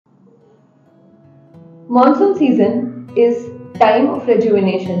Monsoon season is time of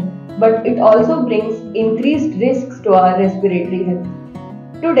rejuvenation, but it also brings increased risks to our respiratory health.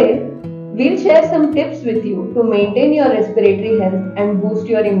 Today, we'll share some tips with you to maintain your respiratory health and boost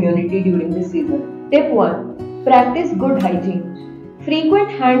your immunity during this season. Tip 1. Practice good hygiene. Frequent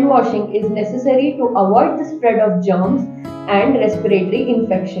hand washing is necessary to avoid the spread of germs and respiratory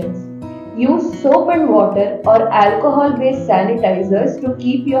infections. Use soap and water or alcohol-based sanitizers to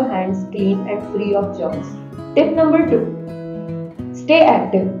keep your hands clean and free of germs. Tip number 2. Stay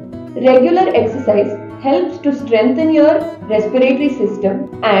active. Regular exercise helps to strengthen your respiratory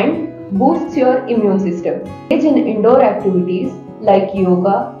system and boosts your immune system. Engage in indoor activities like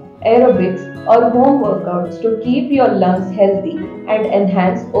yoga, aerobics or home workouts to keep your lungs healthy and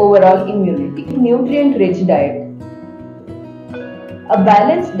enhance overall immunity. Nutrient-rich diet. A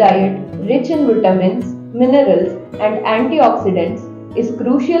balanced diet rich in vitamins, minerals and antioxidants is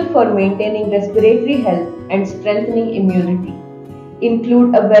crucial for maintaining respiratory health and strengthening immunity.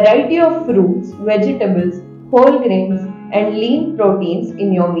 Include a variety of fruits, vegetables, whole grains and lean proteins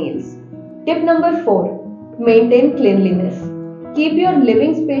in your meals. Tip number 4. Maintain cleanliness. Keep your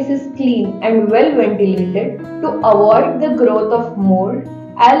living spaces clean and well ventilated to avoid the growth of mold,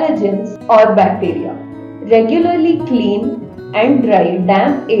 allergens or bacteria. Regularly clean and dry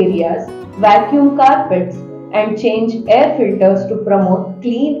damp areas, vacuum carpets and change air filters to promote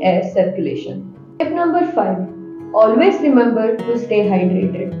clean air circulation. Tip number 5. Always remember to stay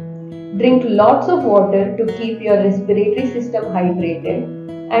hydrated. Drink lots of water to keep your respiratory system hydrated,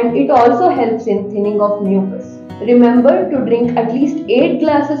 and it also helps in thinning of mucus. Remember to drink at least 8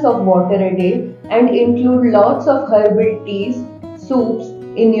 glasses of water a day and include lots of herbal teas, soups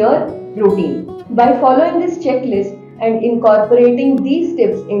in your routine. By following this checklist and incorporating these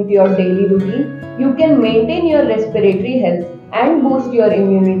tips into your daily routine, you can maintain your respiratory health and boost your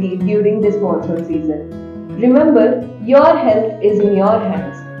immunity during this monsoon season. Remember, your health is in your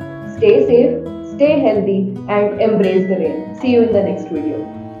hands. Stay safe, stay healthy and embrace the rain. See you in the next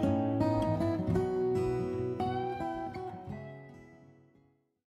video.